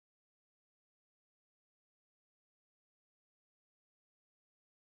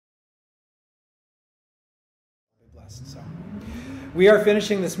blessed. So, we are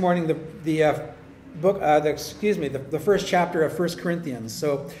finishing this morning the first chapter of 1 Corinthians.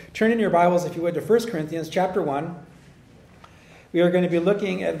 So, turn in your Bibles, if you would, to 1 Corinthians chapter 1. We are going to be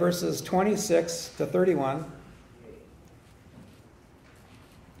looking at verses 26 to 31.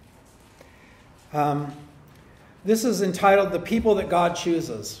 This is entitled, The People That God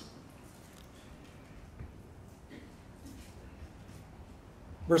Chooses.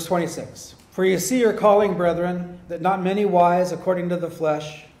 Verse 26. For you see your calling, brethren, that not many wise according to the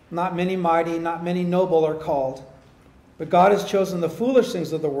flesh, not many mighty, not many noble are called. But God has chosen the foolish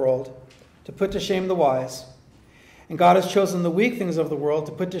things of the world to put to shame the wise. And God has chosen the weak things of the world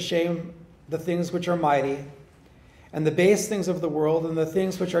to put to shame the things which are mighty. And the base things of the world and the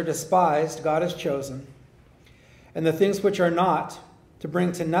things which are despised God has chosen. And the things which are not, to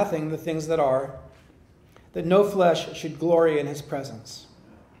bring to nothing the things that are, that no flesh should glory in his presence.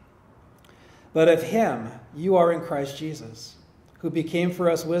 But of him you are in Christ Jesus, who became for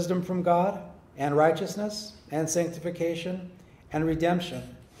us wisdom from God, and righteousness, and sanctification, and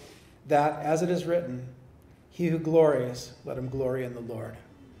redemption, that, as it is written, he who glories, let him glory in the Lord.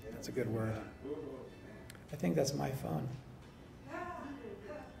 That's a good word. I think that's my phone.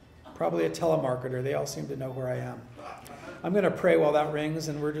 Probably a telemarketer. They all seem to know where I am. I'm going to pray while that rings,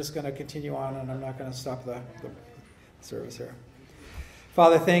 and we're just going to continue on, and I'm not going to stop the service here.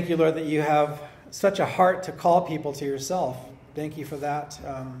 Father, thank you, Lord, that you have such a heart to call people to yourself. Thank you for that.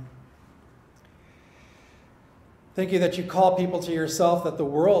 Thank you that you call people to yourself that the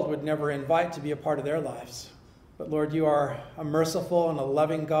world would never invite to be a part of their lives. But Lord, you are a merciful and a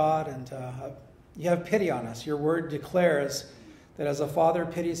loving God, and you have pity on us. Your word declares that as a father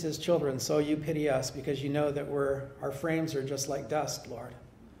pities his children, so you pity us, because you know that our frames are just like dust, Lord.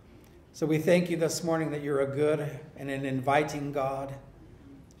 So we thank you this morning that you're a good and an inviting God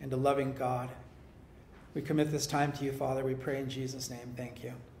and a loving God. We commit this time to you, Father. We pray in Jesus' name. Thank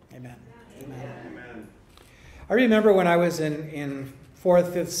you. Amen. Amen. Amen. I remember when I was in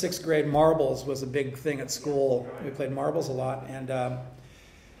 4th, 5th, 6th grade, marbles was a big thing at school. We played marbles a lot, and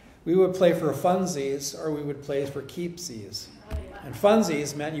we would play for funsies or we would play for keepsies. And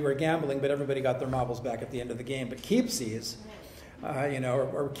funsies meant you were gambling, but everybody got their marbles back at the end of the game. But keepsies,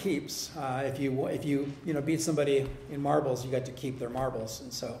 or keeps, if you beat somebody in marbles, you got to keep their marbles.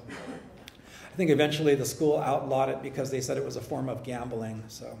 And so I think eventually the school outlawed it because they said it was a form of gambling.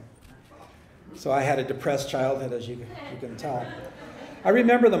 So I had a depressed childhood, as you can tell. I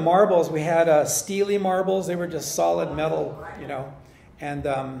remember the marbles. We had steely marbles. They were just solid metal,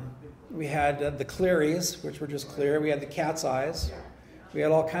 and we had the clearies, which were just clear. We had the cat's eyes. We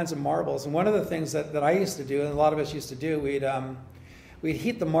had all kinds of marbles. And one of the things that I used to do, and a lot of us used to do, we'd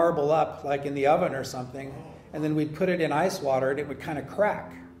heat the marble up like in the oven or something, and then we'd put it in ice water, and it would kind of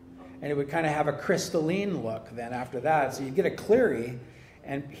crack. And it would kind of have a crystalline look then after that. So you'd get a cleary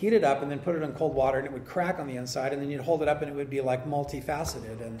and heat it up and then put it in cold water, and it would crack on the inside, and then you'd hold it up and it would be like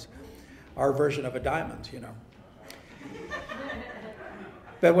multifaceted, and our version of a diamond,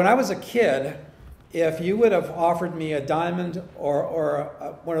 But when I was a kid, if you would have offered me a diamond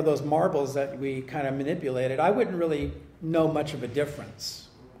or one of those marbles that we kind of manipulated, I wouldn't really know much of a difference.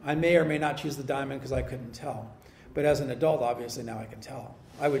 I may or may not choose the diamond because I couldn't tell. But as an adult, obviously, now I can tell.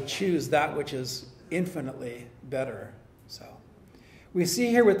 I would choose that which is infinitely better. So we see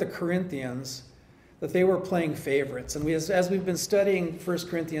here with the Corinthians that they were playing favorites. And as we've been studying 1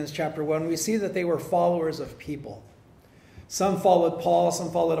 Corinthians chapter 1, we see that they were followers of people. Some followed Paul,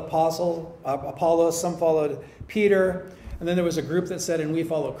 some followed Apollos, some followed Peter, and then there was a group that said, and we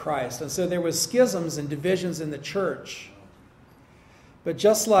follow Christ. And so there was schisms and divisions in the church. But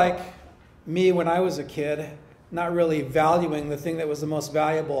just like me when I was a kid, not really valuing the thing that was the most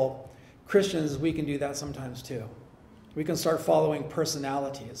valuable, Christians, we can do that sometimes too. We can start following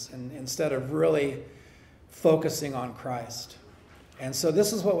personalities instead of really focusing on Christ. And so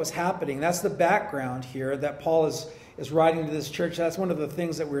this is what was happening. That's the background here that Paul is writing to this church. That's one of the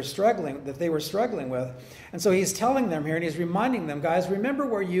things that they were struggling with. And so he's telling them here, and he's reminding them, guys, remember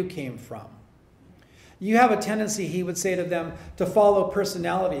where you came from. You have a tendency, he would say to them, to follow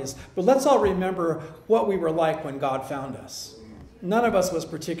personalities. But let's all remember what we were like when God found us. None of us was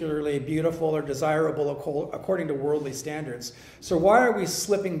particularly beautiful or desirable according to worldly standards. So why are we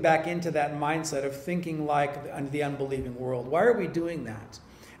slipping back into that mindset of thinking like the unbelieving world? Why are we doing that?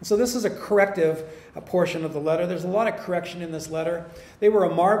 And so this is a corrective portion of the letter. There's a lot of correction in this letter. They were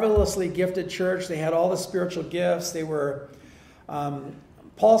a marvelously gifted church. They had all the spiritual gifts. They were,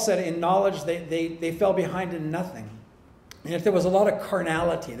 Paul said, in knowledge, they fell behind in nothing. And if there was a lot of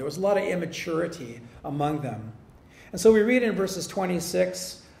carnality, there was a lot of immaturity among them. And so we read in verses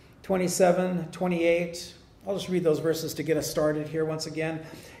 26, 27, 28, I'll just read those verses to get us started here once again.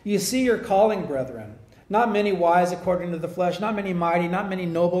 You see your calling, brethren. Not many wise according to the flesh, not many mighty, not many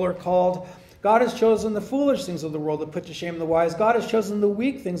noble are called. God has chosen the foolish things of the world to put to shame the wise. God has chosen the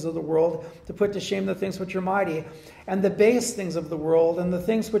weak things of the world to put to shame the things which are mighty. And the base things of the world and the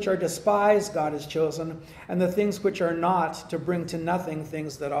things which are despised God has chosen, and the things which are not, to bring to nothing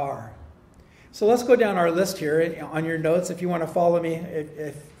things that are. So let's go down our list here on your notes if you want to follow me,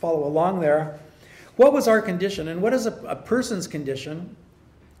 follow along there. What was our condition, and what is a person's condition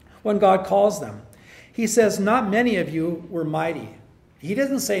when God calls them? He says, not many of you were mighty. He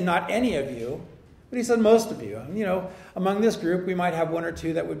doesn't say not any of you, but he said most of you. You know, among this group, we might have one or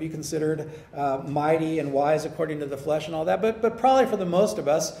two that would be considered mighty and wise according to the flesh and all that. But probably for the most of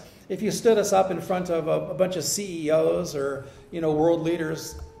us, if you stood us up in front of a bunch of CEOs or, you know, world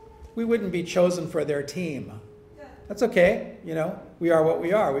leaders, we wouldn't be chosen for their team. That's okay. You know, we are what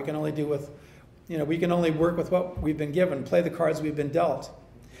we are. We can only do with, you know, we can only work with what we've been given, play the cards we've been dealt.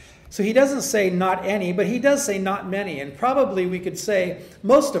 So he doesn't say not any, but he does say not many. And probably we could say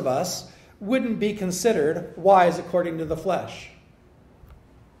most of us wouldn't be considered wise according to the flesh.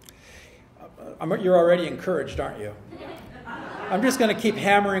 You're already encouraged, aren't you? I'm just going to keep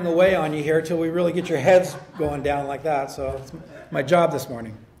hammering away on you here till we really get your heads going down like that. So it's my job this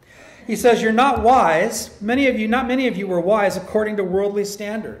morning. He says, you're not wise. Not many of you were wise according to worldly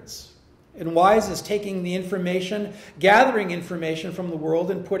standards. And wise is taking the information, gathering information from the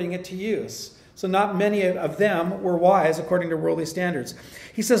world and putting it to use. So not many of them were wise according to worldly standards.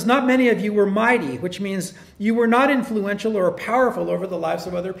 He says, not many of you were mighty, which means you were not influential or powerful over the lives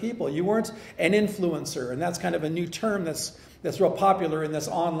of other people. You weren't an influencer. And that's kind of a new term that's real popular in this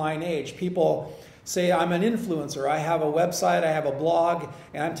online age. People say, I'm an influencer. I have a website, I have a blog,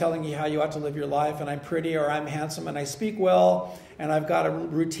 and I'm telling you how you ought to live your life, and I'm pretty, or I'm handsome, and I speak well, and I've got a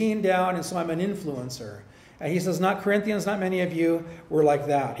routine down, and so I'm an influencer. And he says, not Corinthians, not many of you were like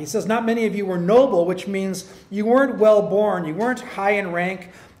that. He says, not many of you were noble, which means you weren't well born, you weren't high in rank,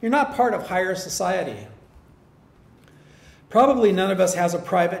 you're not part of higher society. Probably none of us has a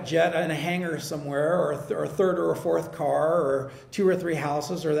private jet in a hangar somewhere, or a third or a fourth car, or 2 or 3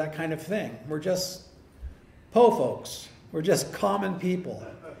 houses, or that kind of thing. We're just po folks. We're just common people.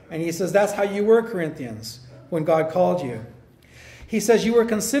 And he says that's how you were, Corinthians, when God called you. He says you were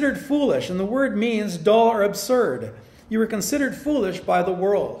considered foolish, and the word means dull or absurd. You were considered foolish by the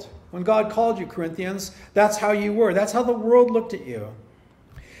world. When God called you, Corinthians, that's how you were. That's how the world looked at you.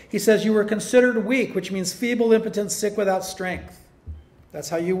 He says you were considered weak, which means feeble, impotent, sick, without strength. That's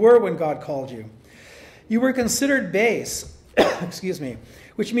how you were when God called you. You were considered base, excuse me,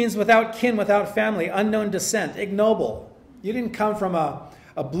 which means without kin, without family, unknown descent, ignoble. You didn't come from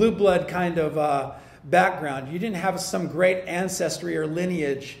a blue blood kind of background. You didn't have some great ancestry or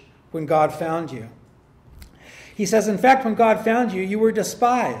lineage when God found you. He says, in fact, when God found you, you were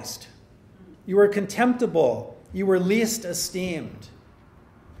despised. You were contemptible. You were least esteemed.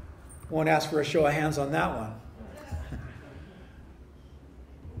 Won't ask for a show of hands on that one.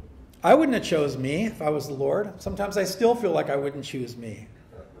 I wouldn't have chose me if I was the Lord. Sometimes I still feel like I wouldn't choose me.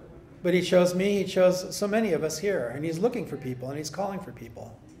 But he chose me. He chose so many of us here. And he's looking for people and he's calling for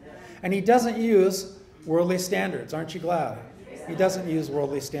people. And he doesn't use worldly standards. Aren't you glad? He doesn't use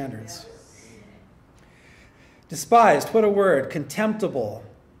worldly standards. Despised, what a word. Contemptible.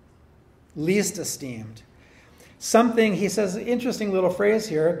 Least esteemed. Something, he says, interesting little phrase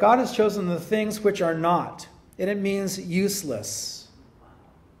here. God has chosen the things which are not. And it means useless.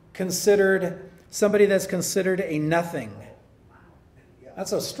 Considered, somebody that's considered a nothing.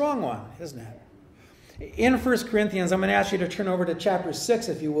 That's a strong one, isn't it? In 1 Corinthians, I'm going to ask you to turn over to chapter 6,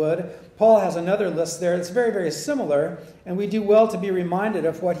 if you would. Paul has another list there. It's very, very similar. And we do well to be reminded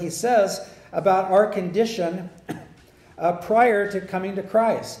of what he says about our condition prior to coming to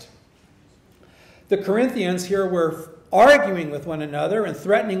Christ. The Corinthians here were arguing with one another and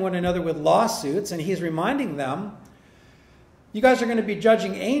threatening one another with lawsuits, and he's reminding them, you guys are going to be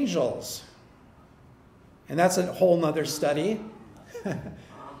judging angels. And that's a whole nother study.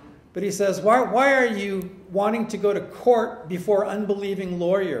 But he says, why are you wanting to go to court before unbelieving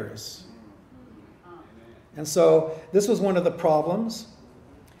lawyers? And so this was one of the problems.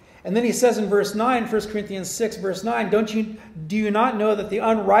 And then he says in verse 9, 1 Corinthians 6, verse 9, do you not know that the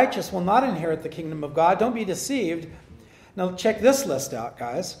unrighteous will not inherit the kingdom of God? Don't be deceived. Now check this list out,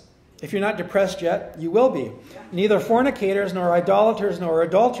 guys. If you're not depressed yet, you will be. Neither fornicators, nor idolaters, nor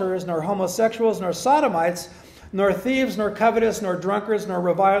adulterers, nor homosexuals, nor sodomites, nor thieves, nor covetous, nor drunkards, nor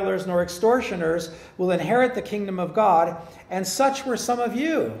revilers, nor extortioners will inherit the kingdom of God. And such were some of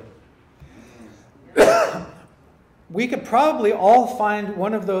you. We could probably all find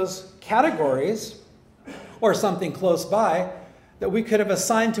one of those categories or something close by that we could have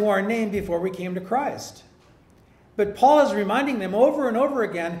assigned to our name before we came to Christ. But Paul is reminding them over and over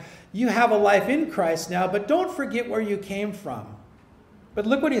again, you have a life in Christ now, but don't forget where you came from. But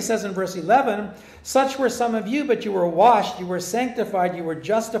look what he says in verse 11. Such were some of you, but you were washed, you were sanctified, you were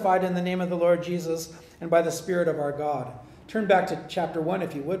justified in the name of the Lord Jesus and by the Spirit of our God. Turn back to chapter 1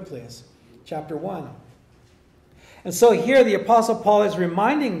 if you would, please. Chapter 1. And so here the Apostle Paul is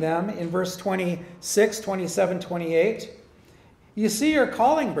reminding them in verse 26, 27, 28. You see your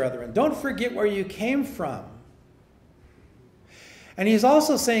calling, brethren. Don't forget where you came from. And he's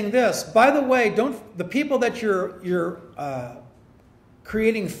also saying this, by the way, the people that you're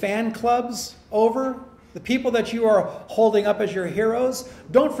creating fan clubs over, the people that you are holding up as your heroes,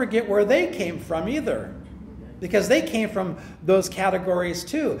 don't forget where they came from either. Because they came from those categories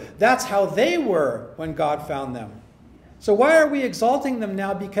too. That's how they were when God found them. So why are we exalting them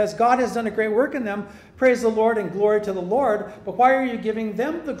now? Because God has done a great work in them. Praise the Lord and glory to the Lord. But why are you giving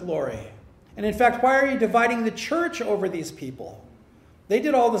them the glory? And in fact, why are you dividing the church over these people? They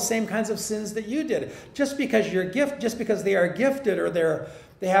did all the same kinds of sins that you did. Just because they are gifted or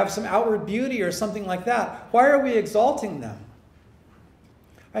they have some outward beauty or something like that, why are we exalting them?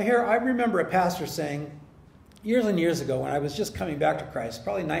 I remember a pastor saying, years and years ago when I was just coming back to Christ,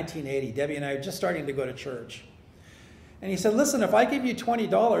 probably 1980, Debbie and I were just starting to go to church. And he said, listen, if I give you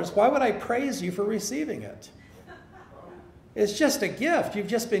 $20, why would I praise you for receiving it? It's just a gift. You've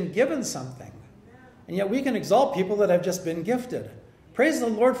just been given something. And yet we can exalt people that have just been gifted. Praise the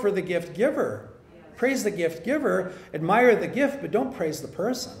Lord for the gift giver. Praise the gift giver. Admire the gift, but don't praise the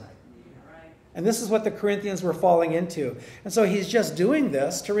person. And this is what the Corinthians were falling into. And so he's just doing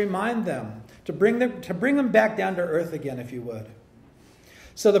this to remind them, to bring them back down to earth again, if you would.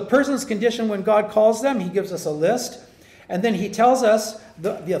 So the person's condition when God calls them, he gives us a list. And then he tells us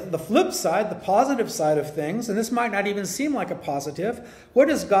the flip side, the positive side of things. And this might not even seem like a positive. What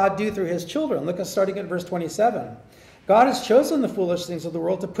does God do through his children? Look at starting at verse 27. God has chosen the foolish things of the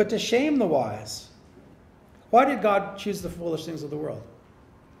world to put to shame the wise. Why did God choose the foolish things of the world?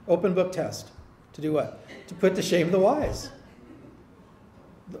 Open book test. To do what? To put to shame the wise.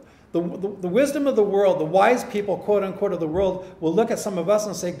 The wisdom of the world, the wise people, quote unquote, of the world, will look at some of us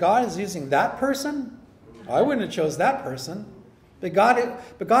and say, God is using that person? I wouldn't have chose that person. But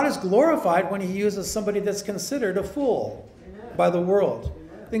God is glorified when he uses somebody that's considered a fool by the world.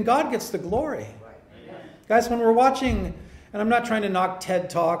 Then God gets the glory. Guys, when we're watching, and I'm not trying to knock TED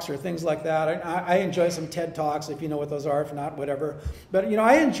Talks or things like that. I enjoy some TED Talks, if you know what those are. If not, whatever. But,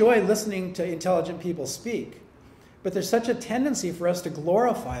 I enjoy listening to intelligent people speak. But there's such a tendency for us to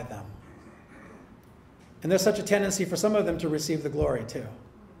glorify them. And there's such a tendency for some of them to receive the glory too.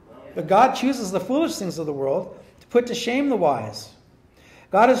 But God chooses the foolish things of the world to put to shame the wise.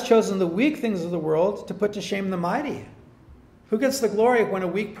 God has chosen the weak things of the world to put to shame the mighty. Who gets the glory when a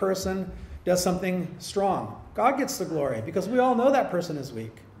weak person does something strong? God gets the glory because we all know that person is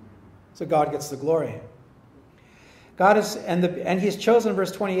weak. So God gets the glory. And he's chosen,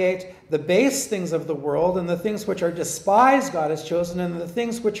 verse 28, the base things of the world and the things which are despised God has chosen, and the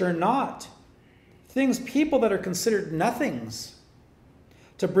things which are not. People that are considered nothings,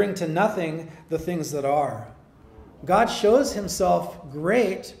 to bring to nothing the things that are. God shows himself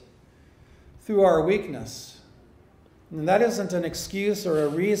great through our weakness. And that isn't an excuse or a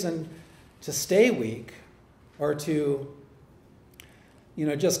reason to stay weak or to,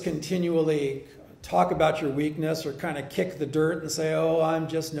 just continually talk about your weakness or kind of kick the dirt and say, oh, I'm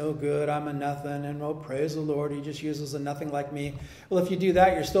just no good, I'm a nothing, and oh, praise the Lord, he just uses a nothing like me. Well, if you do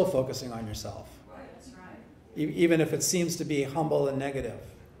that, you're still focusing on yourself. That's right. Even if it seems to be humble and negative.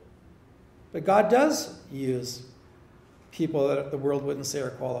 But God does use people that the world wouldn't say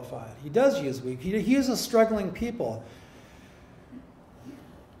are qualified. He does use weak. He uses struggling people.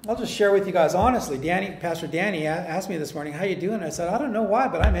 I'll just share with you guys honestly. Pastor Danny asked me this morning, how you doing? I said, I don't know why,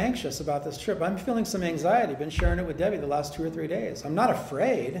 but I'm anxious about this trip. I'm feeling some anxiety. I've been sharing it with Debbie the last 2 or 3 days. I'm not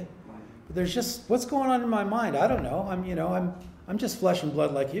afraid, but there's just, what's going on in my mind? I don't know. I'm just flesh and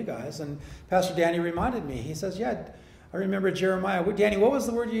blood like you guys. And Pastor Danny reminded me. He says, yeah, I remember Jeremiah. Danny, what was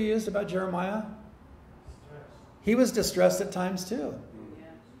the word you used about Jeremiah? He was distressed at times too. Yeah.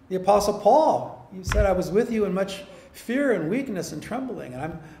 The Apostle Paul, he said, I was with you in much fear and weakness and trembling. And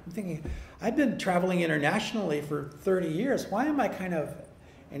I'm thinking, I've been traveling internationally for 30 years. Why am I kind of,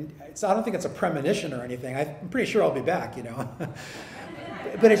 and I don't think it's a premonition or anything. I'm pretty sure I'll be back,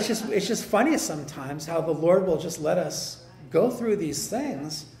 But it's just funny sometimes how the Lord will just let us go through these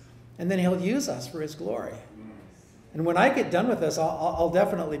things and then he'll use us for his glory. And when I get done with this, I'll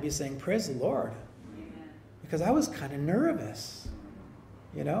definitely be saying, praise the Lord. Because I was kind of nervous,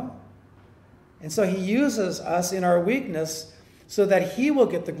 And so he uses us in our weakness so that he will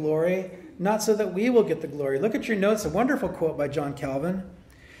get the glory, not so that we will get the glory. Look at your notes, a wonderful quote by John Calvin.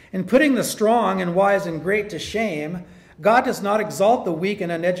 In putting the strong and wise and great to shame, God does not exalt the weak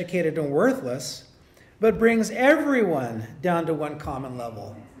and uneducated and worthless, but brings everyone down to one common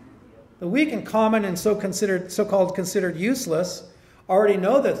level. The weak and common and so-called considered useless already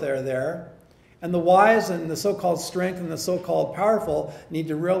know that they're there, and the wise and the so-called strength and the so-called powerful need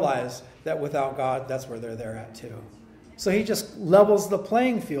to realize that without God, that's where they're there at too. So he just levels the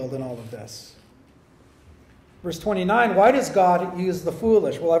playing field in all of this. Verse 29, why does God use the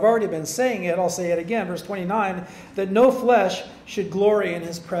foolish? Well, I've already been saying it. I'll say it again. Verse 29, that no flesh should glory in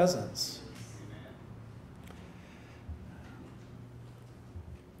his presence.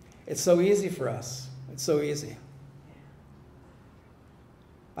 It's so easy for us. It's so easy.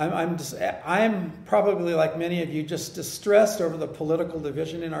 I'm probably, like many of you, just distressed over the political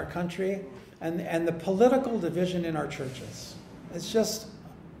division in our country and the political division in our churches. It's just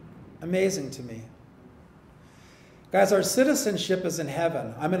amazing to me. Guys, our citizenship is in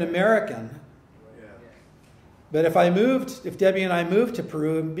heaven. I'm an American. But if Debbie and I moved to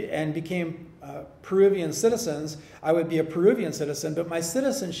Peru and became Peruvian citizens, I would be a Peruvian citizen, but my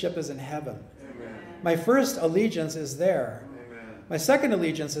citizenship is in heaven. Amen. My first allegiance is there. Amen. My second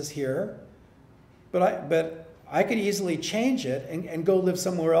allegiance is here, but I could easily change it and go live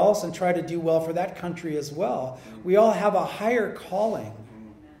somewhere else and try to do well for that country as well. We all have a higher calling.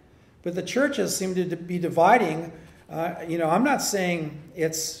 But the churches seem to be dividing. I'm not saying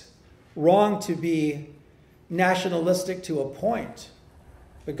it's wrong to be nationalistic to a point.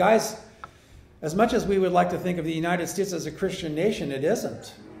 But guys, as much as we would like to think of the United States as a Christian nation, it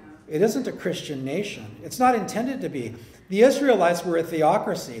isn't. It isn't a Christian nation. It's not intended to be. The Israelites were a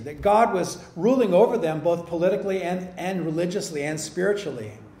theocracy, that God was ruling over them both politically and religiously and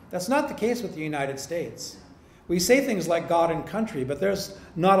spiritually. That's not the case with the United States. We say things like God and country, but there's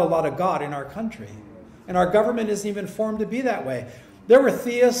not a lot of God in our country. And our government isn't even formed to be that way. There were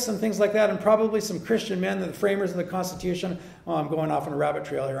theists and things like that, and probably some Christian men, the framers of the Constitution. Oh, I'm going off on a rabbit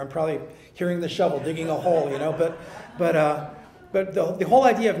trail here. I'm probably hearing the shovel, digging a hole, But the whole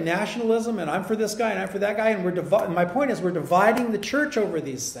idea of nationalism, and I'm for this guy and I'm for that guy, and my point is we're dividing the church over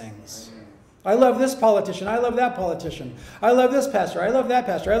these things. I love this politician. I love that politician. I love this pastor. I love that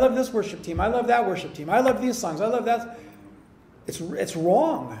pastor. I love this worship team. I love that worship team. I love these songs. I love that. It's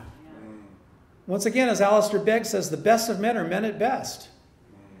wrong. Once again, as Alistair Begg says, the best of men are men at best.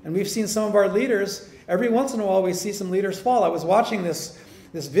 And we've seen some of our leaders, every once in a while we see some leaders fall. I was watching this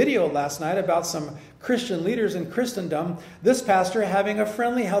video last night about some Christian leaders in Christendom. This pastor having a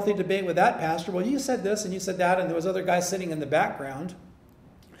friendly, healthy debate with that pastor. Well, you said this and you said that, and there was other guys sitting in the background.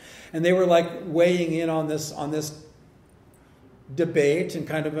 And they were like weighing in on this debate and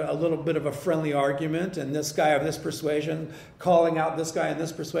kind of a little bit of a friendly argument, and this guy of this persuasion calling out this guy in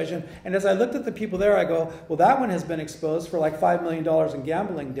this persuasion. And as I looked at the people there, I go, well, that one has been exposed for like $5 million in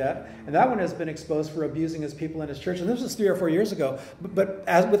gambling debt, and that one has been exposed for abusing his people in his church. And this was 3 or 4 years ago. But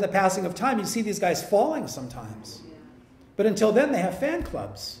as with the passing of time, you see these guys falling sometimes. But until then, they have fan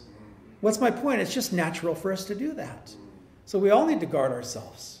clubs. What's my point? It's just natural for us to do that. So we all need to guard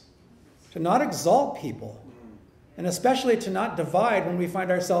ourselves, to not exalt people, and especially to not divide when we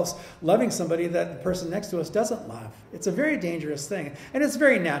find ourselves loving somebody that the person next to us doesn't love. It's a very dangerous thing, and it's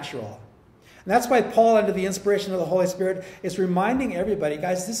very natural. And that's why Paul, under the inspiration of the Holy Spirit, is reminding everybody,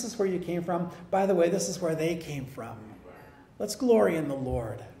 guys, this is where you came from. By the way, this is where they came from. Let's glory in the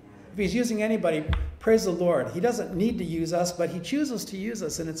Lord. If he's using anybody, praise the Lord. He doesn't need to use us, but he chooses to use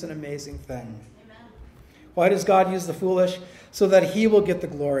us, and it's an amazing thing. Amen. Why does God use the foolish? So that he will get the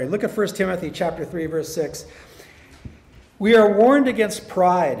glory. Look at 1 Timothy chapter 3, verse 6. We are warned against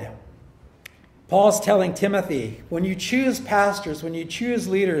pride. Paul's telling Timothy, when you choose pastors, when you choose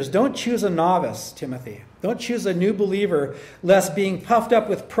leaders, don't choose a novice, Timothy. Don't choose a new believer, lest being puffed up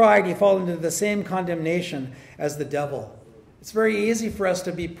with pride, you fall into the same condemnation as the devil. It's very easy for us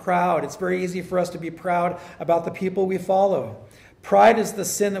to be proud. It's very easy for us to be proud about the people we follow. Pride is the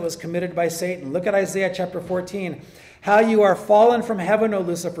sin that was committed by Satan. Look at Isaiah chapter 14. How you are fallen from heaven, O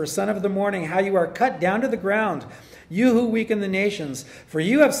Lucifer, son of the morning, how you are cut down to the ground, you who weaken the nations. For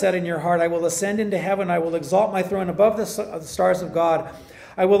you have said in your heart, I will ascend into heaven, I will exalt my throne above the stars of God.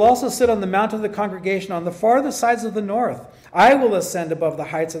 I will also sit on the mount of the congregation on the farthest sides of the north. I will ascend above the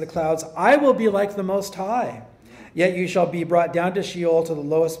heights of the clouds. I will be like the Most High. Yet you shall be brought down to Sheol, to the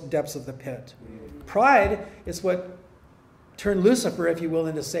lowest depths of the pit. Pride is what turned Lucifer, if you will,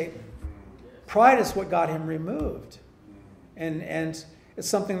 into Satan. Pride is what got him removed. And it's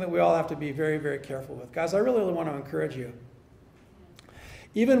something that we all have to be very, very careful with. Guys, I really want to encourage you.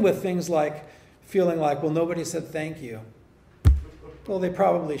 Even with things like feeling like, well, nobody said thank you. Well, they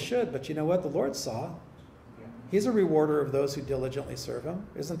probably should, but you know what? The Lord saw. He's a rewarder of those who diligently serve him.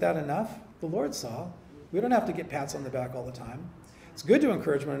 Isn't that enough? The Lord saw. We don't have to get pats on the back all the time. It's good to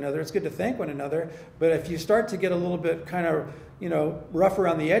encourage one another. It's good to thank one another. But if you start to get a little bit kind of, rough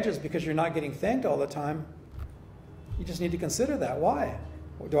around the edges because you're not getting thanked all the time, you just need to consider that. Why?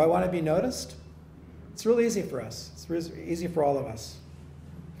 Do I want to be noticed? It's really easy for us. It's really easy for all of us.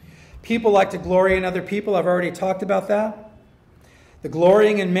 People like to glory in other people. I've already talked about that. The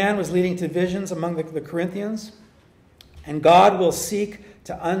glorying in man was leading to divisions among the Corinthians. And God will seek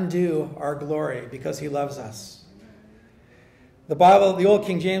to undo our glory because he loves us. The Bible, the Old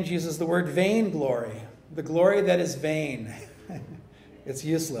King James uses the word vain glory. The glory that is vain. It's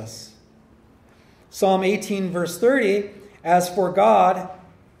useless. Psalm 18 verse 30, as for God,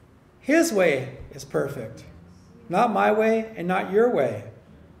 his way is perfect. Not my way and not your way.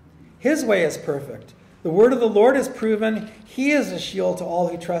 His way is perfect. The word of the Lord is proven. He is a shield to all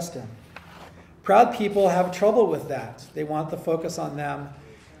who trust him. Proud people have trouble with that. They want the focus on them.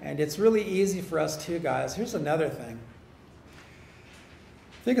 And it's really easy for us too, guys. Here's another thing.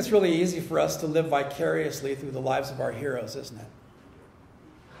 I think it's really easy for us to live vicariously through the lives of our heroes, isn't it?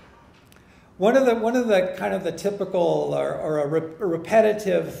 One of the kind of the typical or a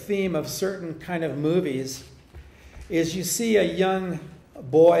repetitive theme of certain kind of movies is you see a young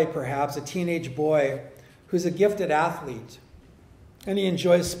boy, perhaps a teenage boy, who's a gifted athlete. And he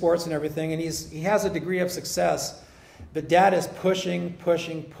enjoys sports and everything, and he has a degree of success, but dad is pushing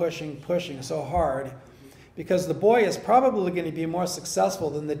so hard because the boy is probably going to be more successful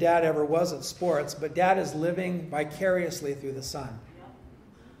than the dad ever was at sports, but dad is living vicariously through the son.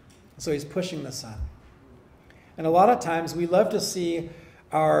 So he's pushing the son. And a lot of times we love to see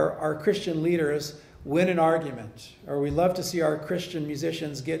our Christian leaders win an argument, or we love to see our Christian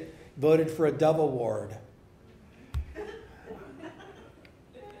musicians get voted for a Dove Award.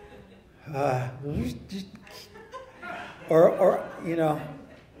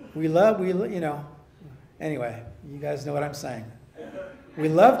 Anyway, you guys know what I'm saying. We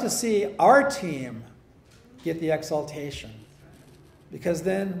love to see our team get the exaltation because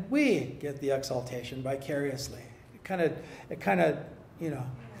then we get the exaltation vicariously. It kind of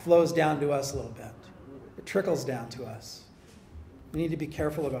flows down to us a little bit. It trickles down to us. We need to be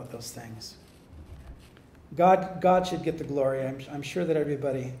careful about those things. God should get the glory. I'm sure that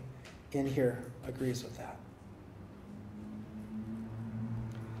everybody in here agrees with that.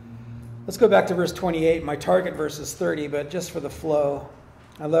 Let's go back to verse 28. My target verse is 30, but just for the flow,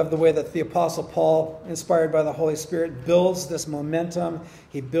 I love the way that the Apostle Paul, inspired by the Holy Spirit, builds this momentum.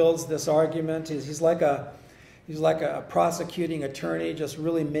 He builds this argument. He's like a prosecuting attorney, just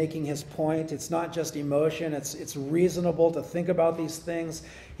really making his point. It's not just emotion. It's reasonable to think about these things.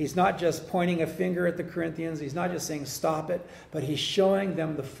 He's not just pointing a finger at the Corinthians. He's not just saying stop it, but he's showing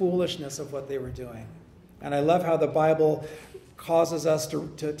them the foolishness of what they were doing. And I love how the Bible causes us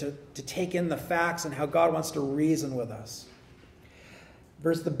to take in the facts and how God wants to reason with us.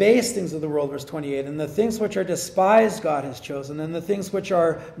 The base things of the world, verse 28, and the things which are despised God has chosen, and the things which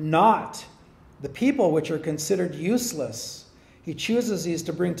are not, the people which are considered useless, he chooses these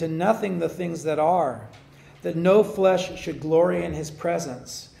to bring to nothing the things that are, that no flesh should glory in his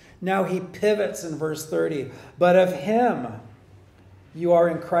presence. Now he pivots in verse 30. But of him you are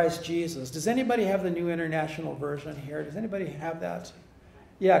in Christ Jesus. Does anybody have the New International Version here? Does anybody have that?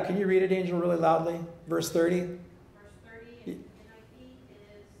 Yeah, can you read it, Angel, really loudly? Verse 30. Verse 30 in NIV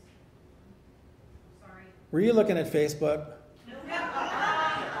is, sorry. Were you looking at Facebook?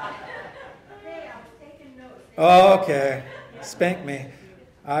 Oh, okay. Spank me.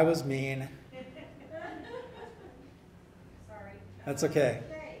 I was mean. Sorry. That's okay.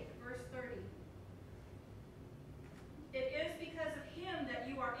 Okay, verse 30. It is because of him that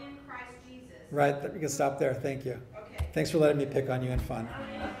you are in Christ Jesus. Right, we can stop there. Thank you. Okay. Thanks for letting me pick on you in fun.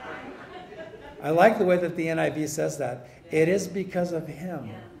 I like the way that the NIV says that. It is because of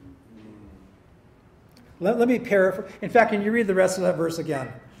him. Let me paraphrase. In fact, can you read the rest of that verse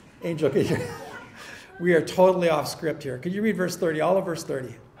again? Angel, can you? We are totally off script here. Could you read verse 30, all of verse 30?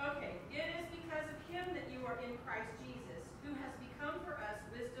 Okay. It is because of him that you are in Christ Jesus, who has become for us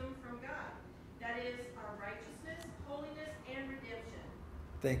wisdom from God. That is our righteousness, holiness, and redemption.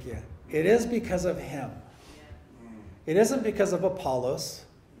 Thank you. It is because of him. It isn't because of Apollos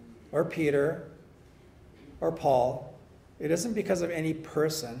or Peter or Paul. It isn't because of any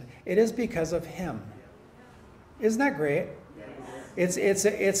person. It is because of him. Isn't that great? It's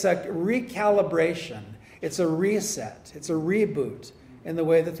a recalibration. It's a reset. It's a reboot in the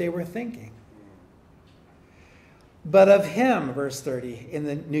way that they were thinking. But of him, verse 30 in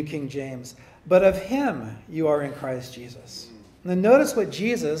the New King James, but of him you are in Christ Jesus. Now notice what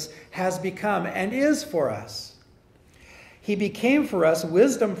Jesus has become and is for us. He became for us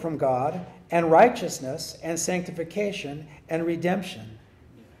wisdom from God and righteousness and sanctification and redemption.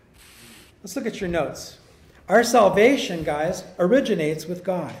 Let's look at your notes. Our salvation, guys, originates with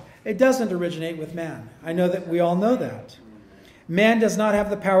God. It doesn't originate with man. I know that we all know that. Man does not have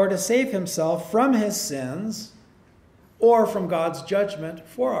the power to save himself from his sins or from God's judgment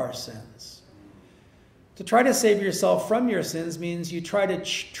for our sins. To try to save yourself from your sins means you try to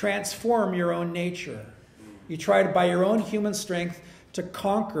transform your own nature. You try to, by your own human strength, to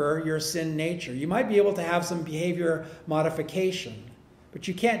conquer your sin nature. You might be able to have some behavior modification, but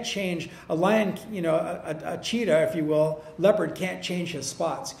you can't change a lion, a cheetah, if you will, leopard can't change his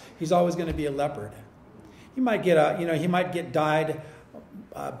spots. He's always going to be a leopard. He might get he might get dyed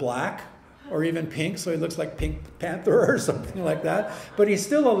black or even pink, so he looks like Pink Panther or something like that, but he's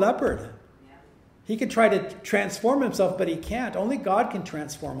still a leopard. He can try to transform himself, but he can't. Only God can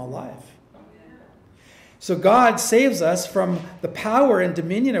transform a life. So God saves us from the power and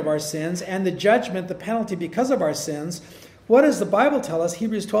dominion of our sins and the judgment, the penalty because of our sins. What does the Bible tell us?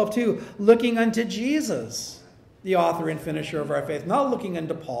 Hebrews 12:2, looking unto Jesus, the author and finisher of our faith. Not looking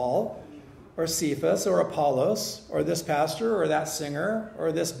unto Paul or Cephas or Apollos or this pastor or that singer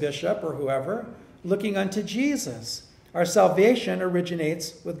or this bishop or whoever. Looking unto Jesus. Our salvation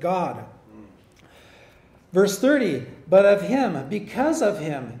originates with God. Verse 30, but of him, because of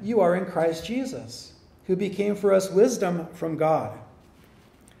him, you are in Christ Jesus, who became for us wisdom from God.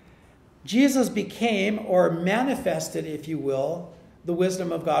 Jesus became, or manifested, if you will, the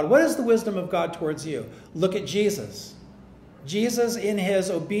wisdom of God. What is the wisdom of God towards you? Look at Jesus. Jesus, in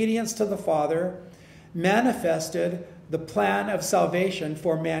his obedience to the Father, manifested the plan of salvation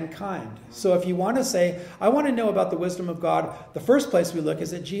for mankind. So if you want to say, I want to know about the wisdom of God, the first place we look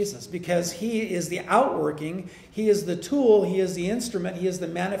is at Jesus, because he is the outworking, he is the tool, he is the instrument, he is the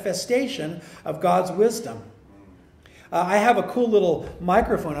manifestation of God's wisdom. I have a cool little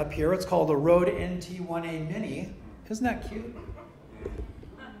microphone up here. It's called a Rode NT1A Mini. Isn't that cute?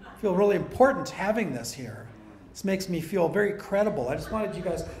 I feel really important having this here. This makes me feel very credible. I just wanted you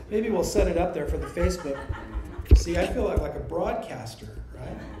guys, maybe we'll set it up there for the Facebook. See, I feel like a broadcaster,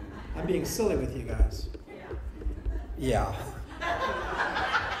 right? I'm being silly with you guys. Yeah.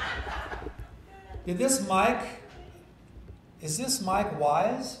 Is this mic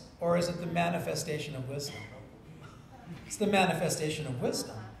wise, or is it the manifestation of wisdom? It's the manifestation of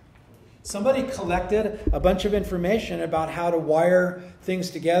wisdom. Somebody collected a bunch of information about how to wire things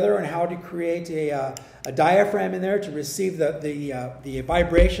together and how to create a diaphragm in there to receive the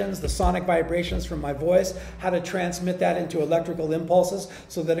vibrations, the sonic vibrations from my voice, how to transmit that into electrical impulses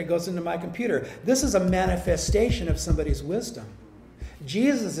so that it goes into my computer. This is a manifestation of somebody's wisdom.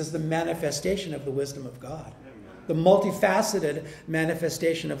 Jesus is the manifestation of the wisdom of God, the multifaceted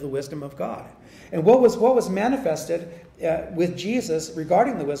manifestation of the wisdom of God. And what was manifested with Jesus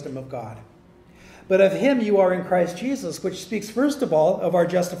regarding the wisdom of God? But of him you are in Christ Jesus, which speaks first of all of our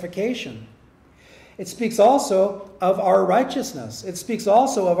justification. It speaks also of our righteousness. It speaks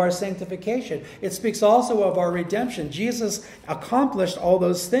also of our sanctification. It speaks also of our redemption. Jesus accomplished all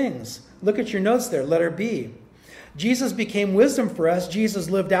those things. Look at your notes there, letter B. Jesus became wisdom for us. Jesus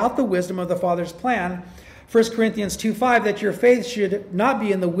lived out the wisdom of the Father's plan. 1 Corinthians 2:5, that your faith should not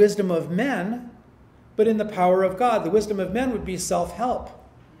be in the wisdom of men, but in the power of God. The wisdom of men would be self-help.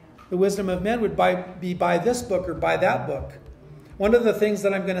 The wisdom of men would be by this book or by that book. One of the things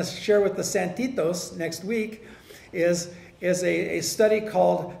that I'm going to share with the Santitos next week is a study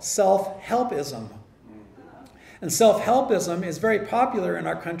called self-helpism. And self-helpism is very popular in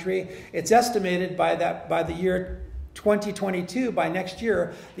our country. It's estimated by the year 2022, by next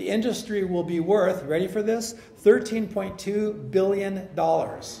year, the industry will be worth, ready for this, $13.2 billion.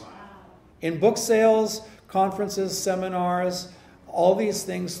 In book sales, conferences, seminars, all these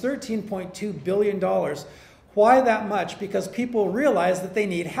things, $13.2 billion. Why that much? Because people realize that they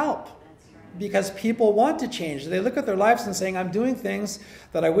need help. Because people want to change. They look at their lives and saying, I'm doing things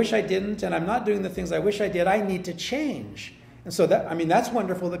that I wish I didn't, and I'm not doing the things I wish I did. I need to change. And so that's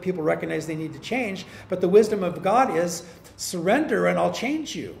wonderful that people recognize they need to change. But the wisdom of God is surrender and I'll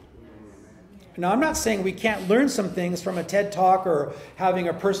change you. Now, I'm not saying we can't learn some things from a TED Talk or having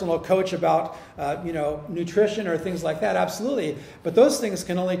a personal coach about, nutrition or things like that. Absolutely. But those things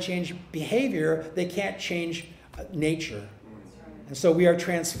can only change behavior. They can't change nature. And so we are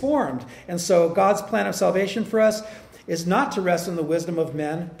transformed. And so God's plan of salvation for us is not to rest in the wisdom of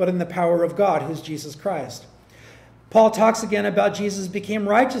men, but in the power of God, who's Jesus Christ. Paul talks again about Jesus became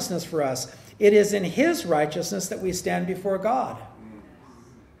righteousness for us. it is in his righteousness that we stand before God.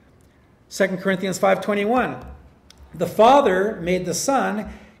 2 Corinthians 5:21. The Father made the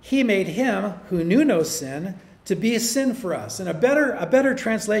Son, he made him who knew no sin to be a sin for us. And a better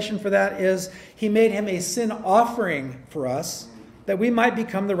translation for that is he made him a sin offering for us, that we might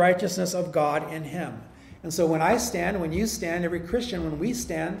become the righteousness of God in him. And so when I stand, when you stand, every Christian, when we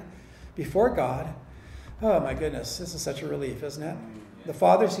stand before God, oh my goodness, this is such a relief, isn't it? The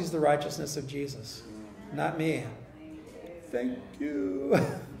Father sees the righteousness of Jesus, not me. Thank you.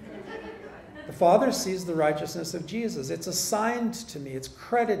 The Father sees the righteousness of Jesus. It's assigned to me. It's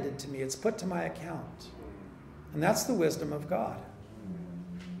credited to me. It's put to my account. And that's the wisdom of God.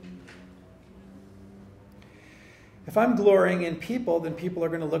 If I'm glorying in people, then people are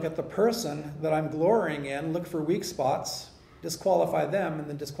going to look at the person that I'm glorying in, look for weak spots, disqualify them, and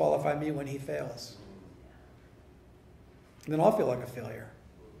then disqualify me when he fails. And then I'll feel like a failure.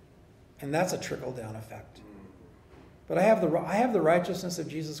 And that's a trickle-down effect. But I have the righteousness of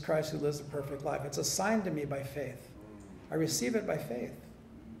Jesus Christ who lives a perfect life. It's assigned to me by faith. I receive it by faith.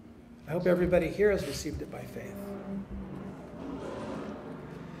 I hope everybody here has received it by faith.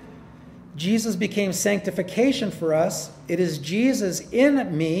 Jesus became sanctification for us. It is Jesus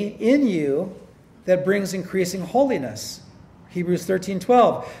in me, in you, that brings increasing holiness. Hebrews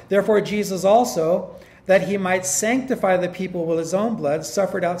 13:12. Therefore Jesus also, that he might sanctify the people with his own blood,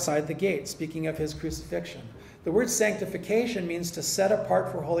 suffered outside the gate, speaking of his crucifixion. The word sanctification means to set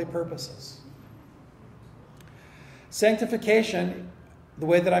apart for holy purposes. Sanctification, the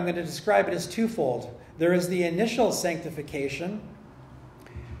way that I'm going to describe it, is twofold. There is the initial sanctification,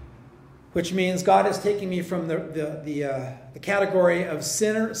 which means God is taking me from the category of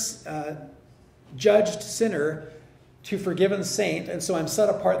sinner, judged sinner, to forgiven saint, and so I'm set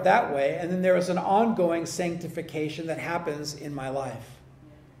apart that way. And then there is an ongoing sanctification that happens in my life.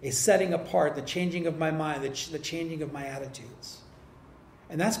 A setting apart, the changing of my mind, the changing of my attitudes.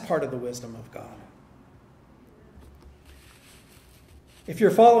 And that's part of the wisdom of God. If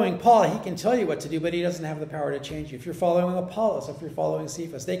you're following Paul, he can tell you what to do, but he doesn't have the power to change you. If you're following Apollos, if you're following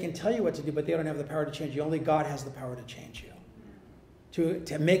Cephas, they can tell you what to do, but they don't have the power to change you. Only God has the power to change you.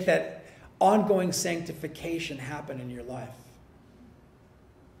 To make that ongoing sanctification happen in your life.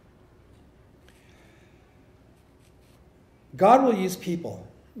 God will use people.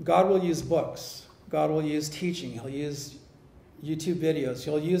 God will use books. God will use teaching. He'll use YouTube videos.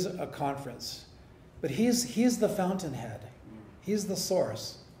 He'll use a conference. But he's the fountainhead. He's the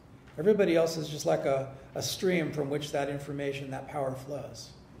source. Everybody else is just like a stream from which that information, that power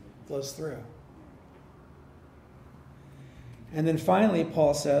flows through. And then finally,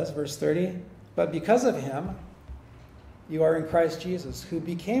 Paul says, verse 30, but because of him, you are in Christ Jesus, who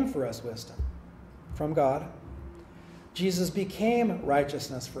became for us wisdom from God. Jesus became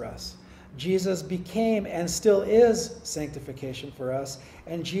righteousness for us. Jesus became and still is sanctification for us.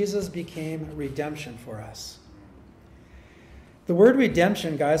 And Jesus became redemption for us. The word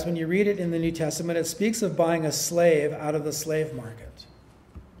redemption, guys, when you read it in the New Testament, it speaks of buying a slave out of the slave market.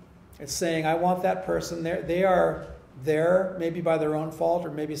 It's saying, I want that person there. They are there, maybe by their own fault, or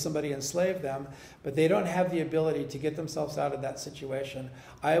maybe somebody enslaved them, but they don't have the ability to get themselves out of that situation.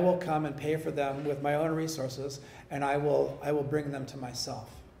 I will come and pay for them with my own resources, and I will bring them to myself.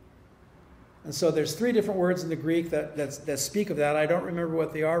 And so there's 3 different words in the Greek that speak of that. I don't remember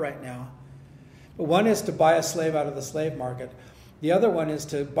what they are right now. But one is to buy a slave out of the slave market. The other one is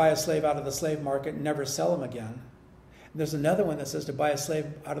to buy a slave out of the slave market and never sell him again. And there's another one that says to buy a slave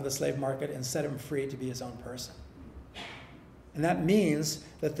out of the slave market and set him free to be his own person. And that means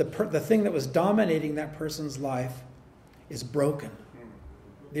that the thing that was dominating that person's life is broken.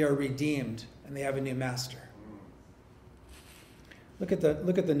 They are redeemed, and they have a new master. Look at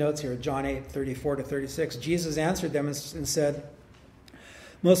the notes here, John 8:34-36. Jesus answered them and said,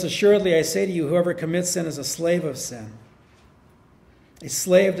 most assuredly I say to you, whoever commits sin is a slave of sin. A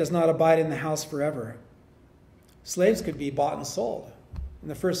slave does not abide in the house forever. Slaves could be bought and sold. In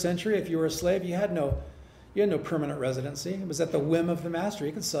the first century, if you were a slave, you had no permanent residency. It was at the whim of the master.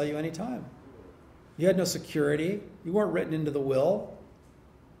 He could sell you anytime. You had no security. You weren't written into the will.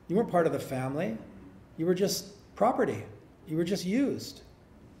 You weren't part of the family. You were just property. You were just used.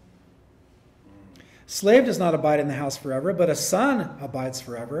 Slave does not abide in the house forever, but a son abides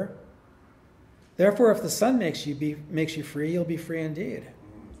forever. Therefore, if the Son makes you free, you'll be free indeed.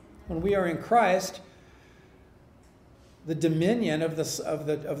 When we are in Christ, the dominion of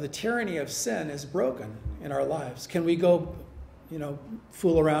the tyranny of sin is broken in our lives. Can we go,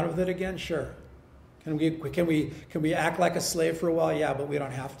 fool around with it again? Sure. Can we act like a slave for a while? Yeah, but we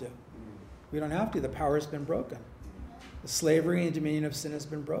don't have to. We don't have to. The power has been broken. The slavery and dominion of sin has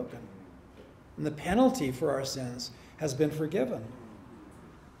been broken. And the penalty for our sins has been forgiven.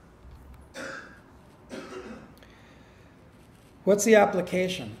 What's the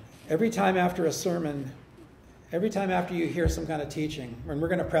application? Every time after a sermon, every time after you hear some kind of teaching, and we're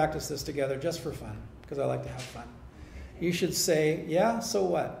going to practice this together just for fun, because I like to have fun, you should say, yeah, so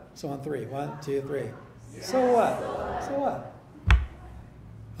what? So on 3. 1, 2, 3. So what? So what?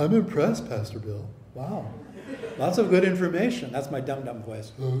 I'm impressed, Pastor Bill. Wow. Lots of good information. That's my dum-dum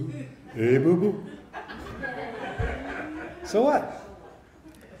voice. Hey, boo-boo. So what?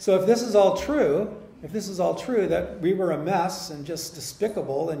 So if this is all true, that we were a mess and just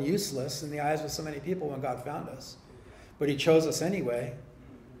despicable and useless in the eyes of so many people when God found us, but he chose us anyway,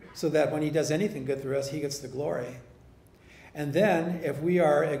 so that when he does anything good through us, he gets the glory. And then if we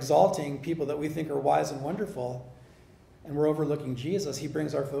are exalting people that we think are wise and wonderful, and we're overlooking Jesus, he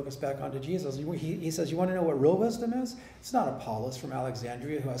brings our focus back onto Jesus. He says, you want to know what real wisdom is? It's not Apollos from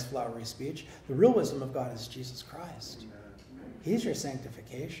Alexandria who has flowery speech. The real wisdom of God is Jesus Christ. He's your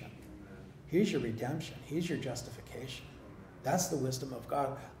sanctification. He's your redemption. He's your justification. That's the wisdom of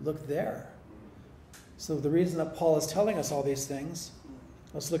God. Look there. So the reason that Paul is telling us all these things,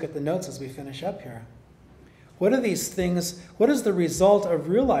 let's look at the notes as we finish up here. What are these things? What is the result of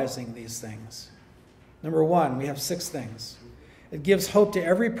realizing these things? Number 1, we have 6 things. It gives hope to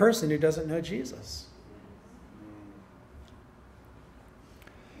every person who doesn't know Jesus.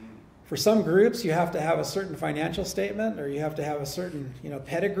 For some groups, you have to have a certain financial statement, or you have to have a certain,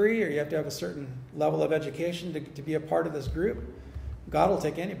 pedigree, or you have to have a certain level of education to be a part of this group. God will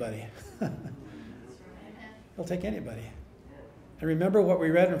take anybody. He'll take anybody. And remember what we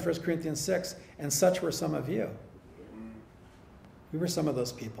read in 1 Corinthians 6, and such were some of you. We were some of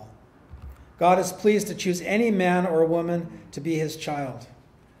those people. God is pleased to choose any man or woman to be his child.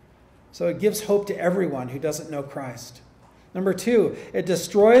 So it gives hope to everyone who doesn't know Christ. Number 2, it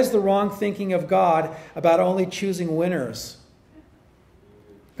destroys the wrong thinking of God about only choosing winners.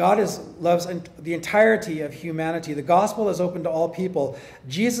 God loves the entirety of humanity. The gospel is open to all people.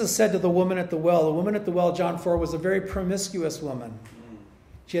 Jesus said to the woman at the well, John 4, was a very promiscuous woman.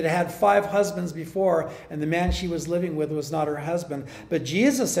 She had had 5 husbands before, and the man she was living with was not her husband. But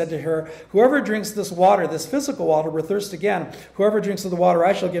Jesus said to her, whoever drinks this water, this physical water, will thirst again. Whoever drinks of the water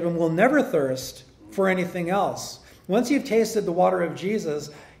I shall give him will never thirst for anything else. Once you've tasted the water of Jesus,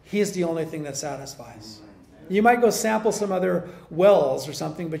 he is the only thing that satisfies. You might go sample some other wells or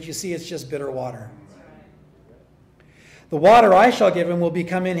something, but you see it's just bitter water. The water I shall give him will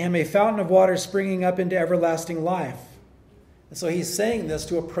become in him a fountain of water springing up into everlasting life. And so he's saying this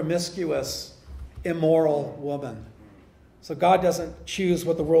to a promiscuous, immoral woman. So God doesn't choose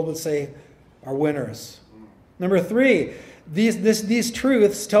what the world would say are winners. Number 3, these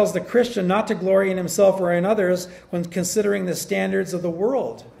truths tells the Christian not to glory in himself or in others when considering the standards of the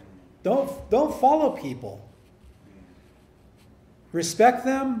world. Don't follow people. Respect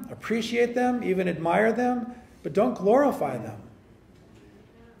them, appreciate them, even admire them, but don't glorify them.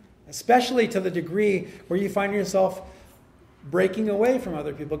 Especially to the degree where you find yourself breaking away from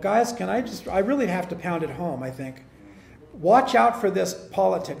other people. Guys, I really have to pound it home, I think. Watch out for this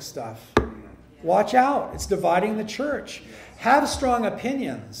politics stuff. Watch out. It's dividing the church. Have strong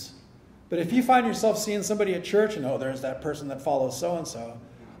opinions. But if you find yourself seeing somebody at church and, there's that person that follows so-and-so,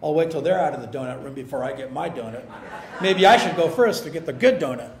 I'll wait till they're out of the donut room before I get my donut. Maybe I should go first to get the good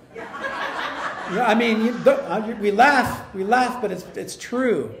donut. We laugh, but it's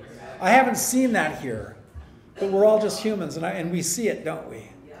true. I haven't seen that here. But we're all just humans, and we see it, don't we?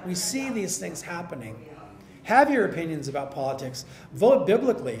 We see these things happening. Have your opinions about politics. Vote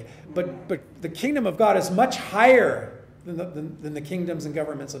biblically. But the kingdom of God is much higher than the kingdoms and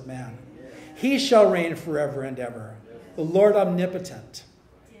governments of man. He shall reign forever and ever. The Lord omnipotent.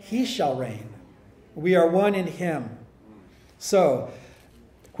 He shall reign. We are one in him. So,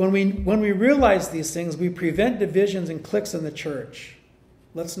 when we realize these things, we prevent divisions and cliques in the church.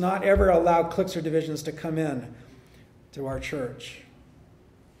 Let's not ever allow cliques or divisions to come in to our church.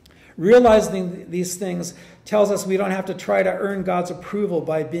 Realizing these things tells us we don't have to try to earn God's approval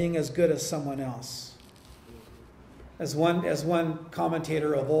by being as good as someone else. As one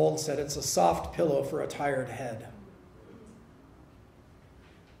commentator of old said, it's a soft pillow for a tired head.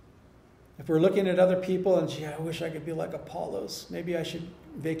 If we're looking at other people and, I wish I could be like Apollos. Maybe I should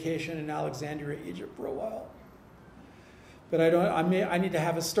vacation in Alexandria, Egypt for a while. But I need to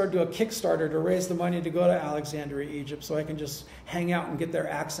do a Kickstarter to raise the money to go to Alexandria, Egypt, so I can just hang out and get their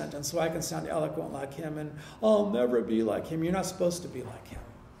accent, and so I can sound eloquent like him, and I'll never be like him. You're not supposed to be like him.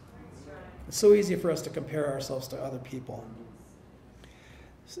 It's so easy for us to compare ourselves to other people.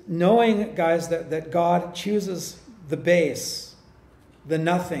 Knowing, guys, that God chooses the base the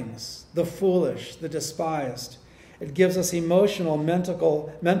nothings, the foolish, the despised. It gives us emotional,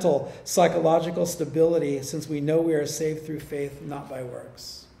 mental, psychological stability since we know we are saved through faith, not by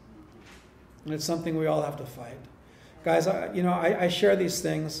works. And it's something we all have to fight. Guys, I share these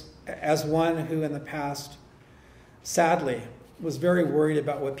things as one who in the past, sadly, was very worried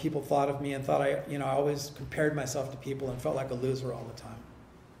about what people thought of me and thought I always compared myself to people and felt like a loser all the time.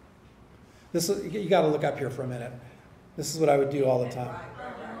 You got to look up here for a minute. This is what I would do all the time.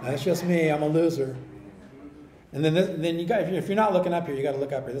 That's just me. I'm a loser. And then if you're not looking up here, you got to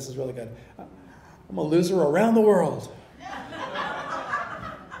look up here. This is really good. I'm a loser around the world.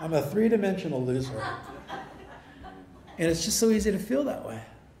 I'm a three-dimensional loser. And it's just so easy to feel that way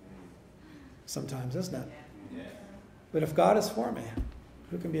sometimes, isn't it? But if God is for me,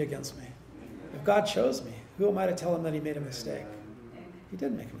 who can be against me? If God chose me, who am I to tell him that he made a mistake? He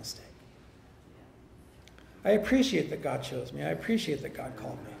did make a mistake. I appreciate that God chose me. I appreciate that God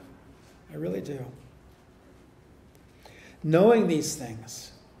called me. I really do. Knowing these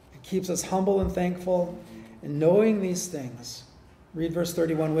things, it keeps us humble and thankful. And knowing these things, read verse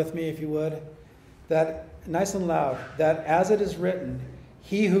 31 with me if you would, that, nice and loud, that as it is written,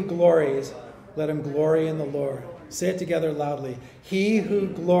 he who glories, let him glory in the Lord. Say it together loudly. He who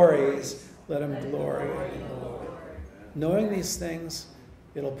glories, let him glory in the Lord. Knowing these things,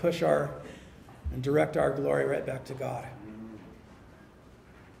 it'll push and direct our glory right back to God.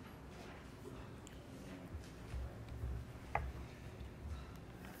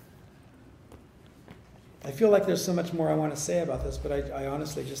 I feel like there's so much more I want to say about this, but I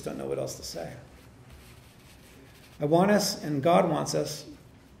honestly just don't know what else to say. I want us, and God wants us,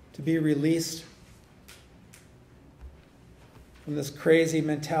 to be released from this crazy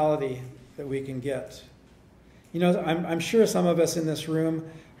mentality that we can get. I'm sure some of us in this room,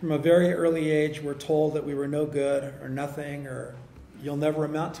 from a very early age, were told that we were no good or nothing, or you'll never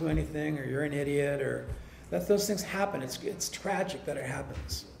amount to anything, or you're an idiot, or that those things happen. It's tragic that it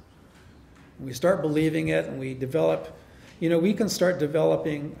happens. We start believing it, and we develop, we can start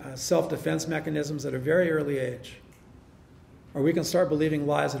developing self-defense mechanisms at a very early age. Or we can start believing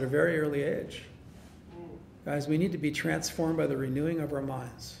lies at a very early age. Guys, we need to be transformed by the renewing of our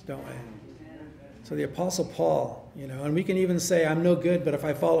minds, don't we? So the Apostle Paul, and we can even say, I'm no good, but if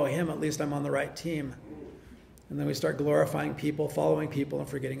I follow him, at least I'm on the right team. And then we start glorifying people, following people, and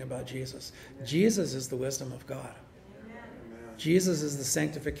forgetting about Jesus. Jesus is the wisdom of God. Jesus is the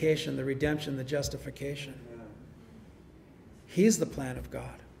sanctification, the redemption, the justification. He's the plan of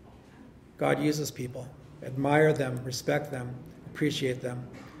God. God uses people. Admire them, respect them, appreciate them.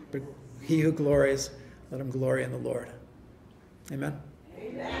 But he who glories, let him glory in the Lord. Amen?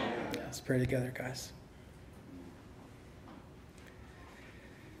 Amen. Let's pray together, guys.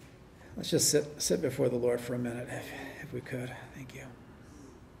 Let's just sit before the Lord for a minute, if we could. Thank you.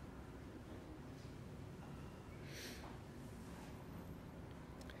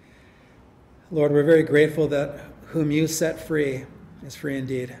 Lord, we're very grateful that whom you set free is free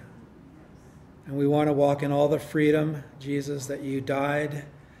indeed. And we want to walk in all the freedom, Jesus, that you died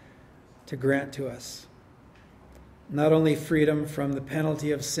to grant to us. Not only freedom from the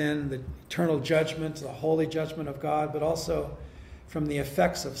penalty of sin, the eternal judgment, the holy judgment of God, but also from the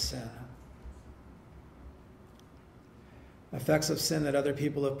effects of sin. Effects of sin that other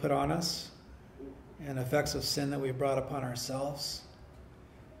people have put on us, and effects of sin that we've brought upon ourselves.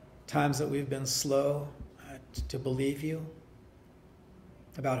 Times that we've been slow to believe you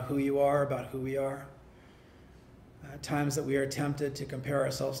about who you are, about who we are. Times that we are tempted to compare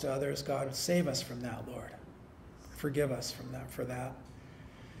ourselves to others. God, save us from that, Lord. Forgive us for that.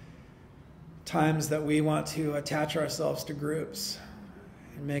 Times that we want to attach ourselves to groups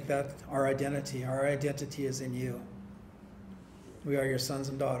and make that our identity. Our identity is in you. We are your sons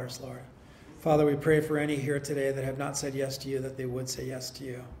and daughters, Lord. Father, we pray for any here today that have not said yes to you, that they would say yes to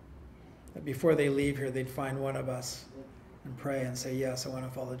you. That before they leave here, they'd find one of us and pray and say, yes, I want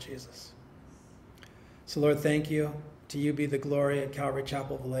to follow Jesus. So, Lord, thank you. To you be the glory at Calvary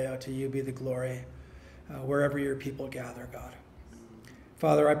Chapel, Vallejo. To you be the glory wherever your people gather, God.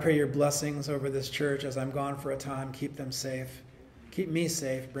 Father, I pray your blessings over this church as I'm gone for a time. Keep them safe. Keep me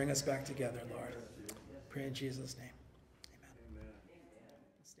safe. Bring us back together, Lord. Pray in Jesus' name.